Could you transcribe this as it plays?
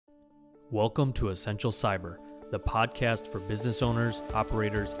Welcome to Essential Cyber, the podcast for business owners,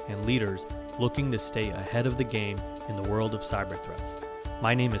 operators, and leaders looking to stay ahead of the game in the world of cyber threats.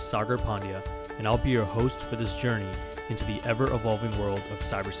 My name is Sagar Pandya, and I'll be your host for this journey into the ever-evolving world of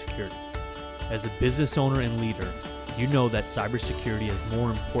cybersecurity. As a business owner and leader, you know that cybersecurity is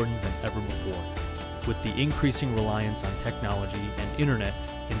more important than ever before. With the increasing reliance on technology and internet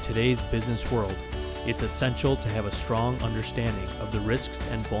in today's business world, it's essential to have a strong understanding of the risks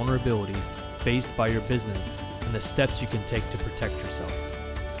and vulnerabilities faced by your business and the steps you can take to protect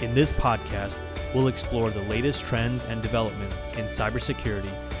yourself. In this podcast, we'll explore the latest trends and developments in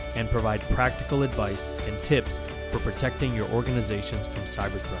cybersecurity and provide practical advice and tips for protecting your organizations from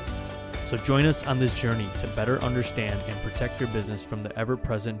cyber threats. So join us on this journey to better understand and protect your business from the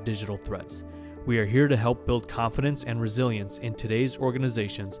ever-present digital threats. We are here to help build confidence and resilience in today's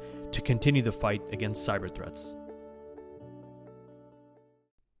organizations to continue the fight against cyber threats.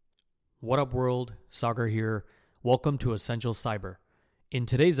 What up, world? Sagar here. Welcome to Essential Cyber. In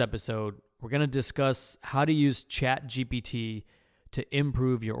today's episode, we're going to discuss how to use ChatGPT to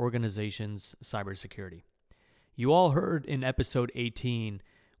improve your organization's cybersecurity. You all heard in episode 18,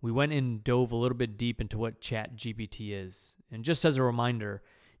 we went and dove a little bit deep into what ChatGPT is. And just as a reminder,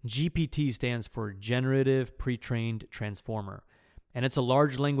 GPT stands for Generative Pre-trained Transformer, and it's a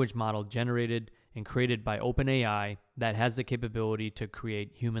large language model generated and created by OpenAI that has the capability to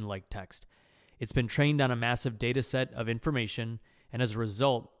create human-like text. It's been trained on a massive data set of information, and as a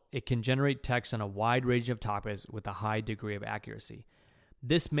result, it can generate text on a wide range of topics with a high degree of accuracy.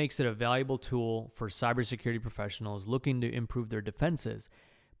 This makes it a valuable tool for cybersecurity professionals looking to improve their defenses,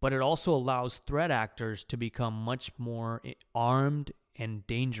 but it also allows threat actors to become much more armed and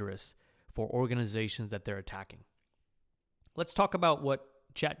dangerous for organizations that they're attacking. Let's talk about what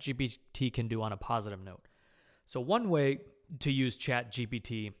ChatGPT can do on a positive note. So one way to use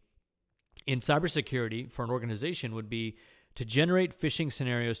ChatGPT in cybersecurity for an organization would be to generate phishing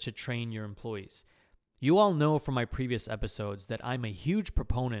scenarios to train your employees. You all know from my previous episodes that I'm a huge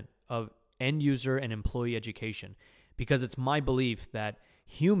proponent of end user and employee education because it's my belief that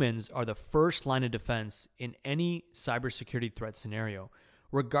humans are the first line of defense in any cybersecurity threat scenario,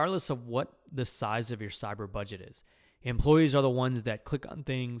 regardless of what the size of your cyber budget is. Employees are the ones that click on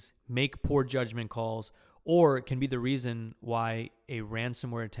things, make poor judgment calls, or it can be the reason why a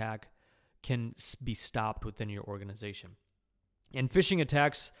ransomware attack can be stopped within your organization. And phishing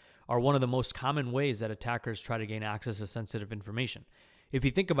attacks are one of the most common ways that attackers try to gain access to sensitive information. If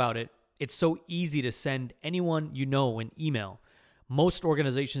you think about it, it's so easy to send anyone you know an email. Most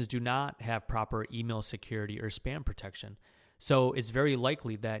organizations do not have proper email security or spam protection. So it's very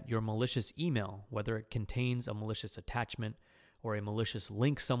likely that your malicious email, whether it contains a malicious attachment or a malicious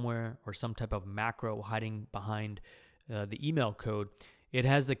link somewhere or some type of macro hiding behind the email code, it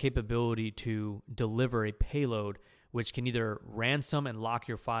has the capability to deliver a payload which can either ransom and lock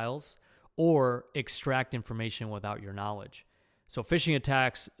your files or extract information without your knowledge. So phishing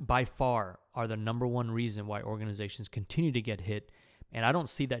attacks by far are the number one reason why organizations continue to get hit, and I don't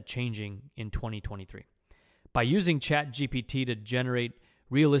see that changing in 2023. By using ChatGPT to generate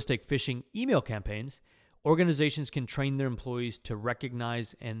realistic phishing email campaigns, organizations can train their employees to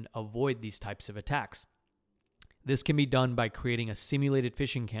recognize and avoid these types of attacks. This can be done by creating a simulated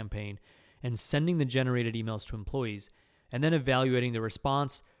phishing campaign and sending the generated emails to employees, and then evaluating the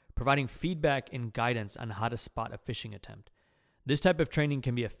response, providing feedback and guidance on how to spot a phishing attempt. This type of training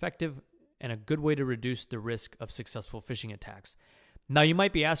can be effective and a good way to reduce the risk of successful phishing attacks. Now, you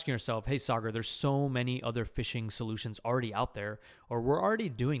might be asking yourself, hey, Sagar, there's so many other phishing solutions already out there, or we're already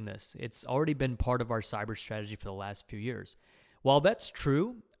doing this. It's already been part of our cyber strategy for the last few years. While that's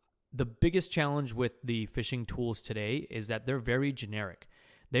true, the biggest challenge with the phishing tools today is that they're very generic.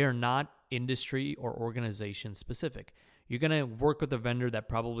 They are not industry or organization specific. You're going to work with a vendor that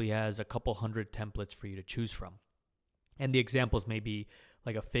probably has a couple hundred templates for you to choose from. And the examples may be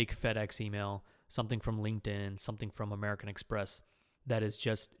like a fake FedEx email, something from LinkedIn, something from American Express, that is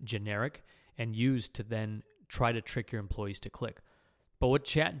just generic and used to then try to trick your employees to click. But what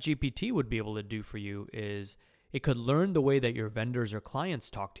ChatGPT would be able to do for you is it could learn the way that your vendors or clients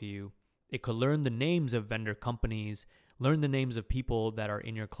talk to you. It could learn the names of vendor companies, learn the names of people that are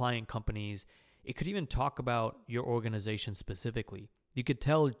in your client companies. It could even talk about your organization specifically. You could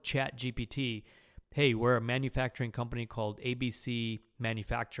tell ChatGPT, hey, we're a manufacturing company called ABC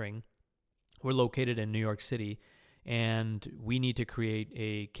Manufacturing. We're located in New York City, and we need to create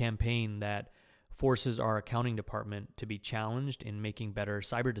a campaign that forces our accounting department to be challenged in making better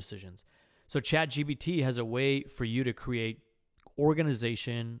cyber decisions. So ChatGPT has a way for you to create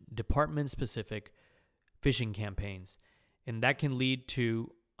organization, department-specific phishing campaigns. And that can lead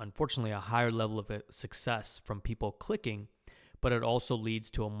to unfortunately, a higher level of success from people clicking, but it also leads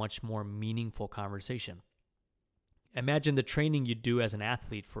to a much more meaningful conversation. Imagine the training you do as an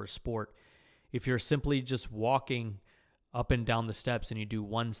athlete for a sport. If you're simply just walking up and down the steps and you do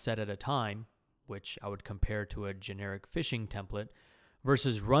one set at a time, which I would compare to a generic fishing template,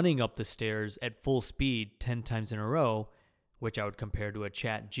 versus running up the stairs at full speed 10 times in a row, which I would compare to a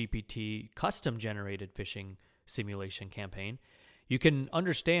ChatGPT custom-generated fishing simulation campaign, you can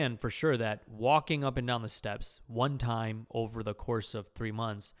understand for sure that walking up and down the steps one time over the course of 3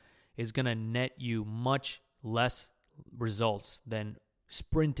 months is going to net you much less results than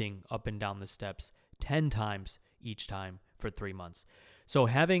sprinting up and down the steps 10 times each time for 3 months. So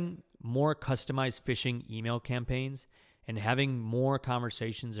having more customized phishing email campaigns and having more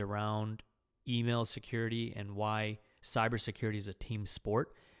conversations around email security and why cybersecurity is a team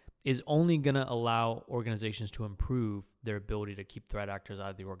sport is only going to allow organizations to improve their ability to keep threat actors out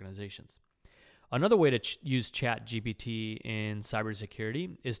of the organizations. Another way to use ChatGPT in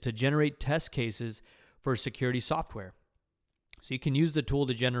cybersecurity is to generate test cases for security software. So you can use the tool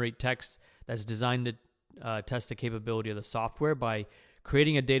to generate text that's designed to test the capability of the software by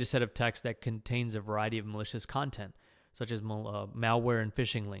creating a data set of text that contains a variety of malicious content, such as malware and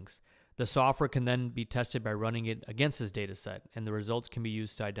phishing links. The software can then be tested by running it against this data set, and the results can be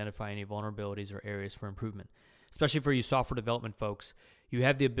used to identify any vulnerabilities or areas for improvement. Especially for you software development folks, you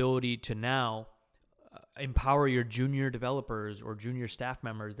have the ability to now empower your junior developers or junior staff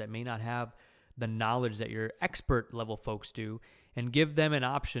members that may not have the knowledge that your expert level folks do, and give them an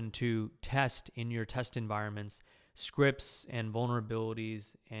option to test in your test environments scripts and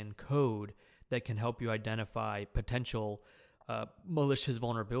vulnerabilities and code that can help you identify potential malicious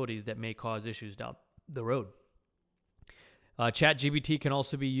vulnerabilities that may cause issues down the road. ChatGPT can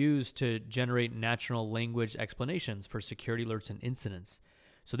also be used to generate natural language explanations for security alerts and incidents.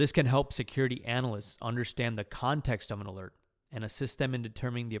 So this can help security analysts understand the context of an alert and assist them in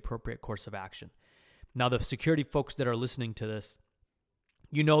determining the appropriate course of action. Now, the security folks that are listening to this,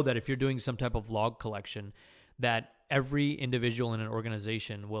 you know that if you're doing some type of log collection, that every individual in an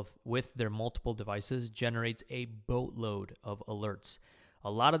organization with their multiple devices generates a boatload of alerts.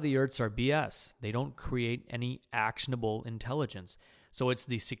 A lot of the alerts are BS. They don't create any actionable intelligence. So it's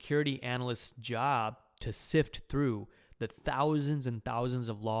the security analyst's job to sift through the thousands and thousands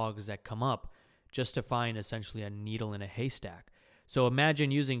of logs that come up just to find essentially a needle in a haystack. So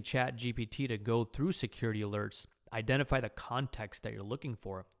imagine using ChatGPT to go through security alerts, identify the context that you're looking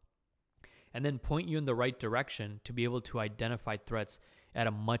for, and then point you in the right direction to be able to identify threats at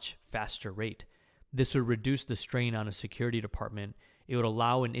a much faster rate. This would reduce the strain on a security department. It would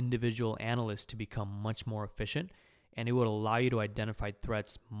allow an individual analyst to become much more efficient, and it would allow you to identify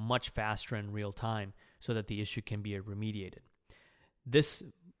threats much faster in real time so that the issue can be remediated. This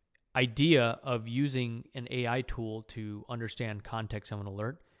idea of using an AI tool to understand context of an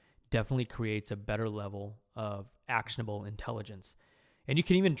alert definitely creates a better level of actionable intelligence. And you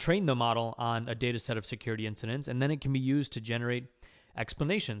can even train the model on a data set of security incidents, and then it can be used to generate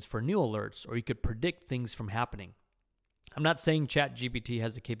explanations for new alerts, or you could predict things from happening. I'm not saying ChatGPT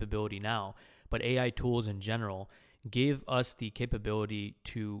has the capability now, but AI tools in general give us the capability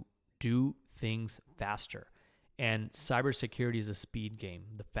to do things faster. And cybersecurity is a speed game.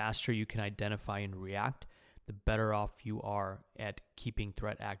 The faster you can identify and react, the better off you are at keeping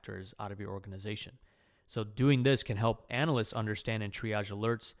threat actors out of your organization. So doing this can help analysts understand and triage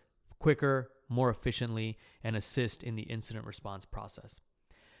alerts quicker, more efficiently, and assist in the incident response process.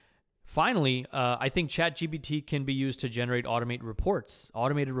 Finally, I think ChatGPT can be used to generate automated reports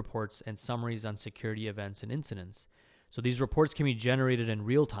and summaries on security events and incidents. So these reports can be generated in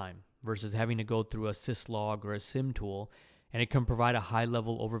real time versus having to go through a syslog or a SIM tool, and it can provide a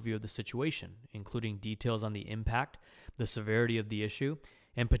high-level overview of the situation, including details on the impact, the severity of the issue,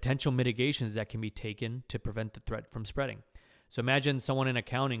 and potential mitigations that can be taken to prevent the threat from spreading. So imagine someone in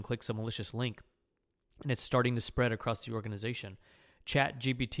accounting clicks a malicious link and it's starting to spread across the organization.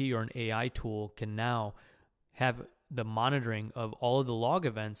 ChatGPT or an AI tool can now have the monitoring of all of the log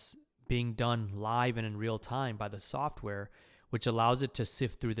events being done live and in real time by the software, which allows it to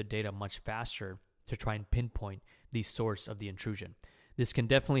sift through the data much faster to try and pinpoint the source of the intrusion. This can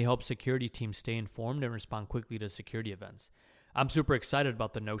definitely help security teams stay informed and respond quickly to security events. I'm super excited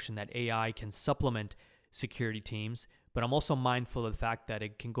about the notion that AI can supplement security teams, but I'm also mindful of the fact that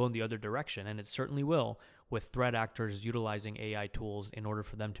it can go in the other direction, and it certainly will, with threat actors utilizing AI tools in order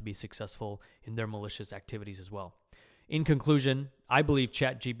for them to be successful in their malicious activities as well. In conclusion, I believe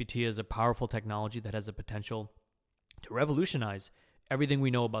ChatGPT is a powerful technology that has the potential to revolutionize everything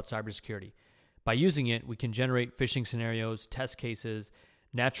we know about cybersecurity. By using it, we can generate phishing scenarios, test cases,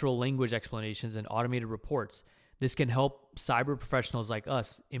 natural language explanations, and automated reports. This can help cyber professionals like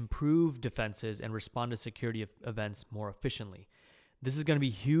us improve defenses and respond to security events more efficiently. This is going to be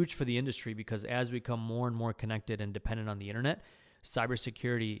huge for the industry because as we become more and more connected and dependent on the internet,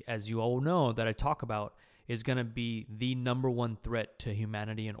 cybersecurity, as you all know that I talk about, is going to be the number one threat to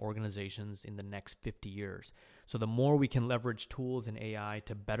humanity and organizations in the next 50 years. So the more we can leverage tools and AI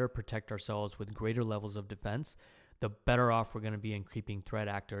to better protect ourselves with greater levels of defense, the better off we're going to be in keeping threat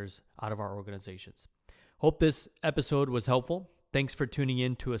actors out of our organizations. Hope this episode was helpful. Thanks for tuning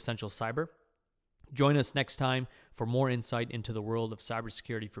in to Essential Cyber. Join us next time for more insight into the world of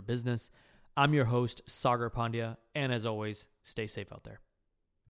cybersecurity for business. I'm your host, Sagar Pandya, and as always, stay safe out there.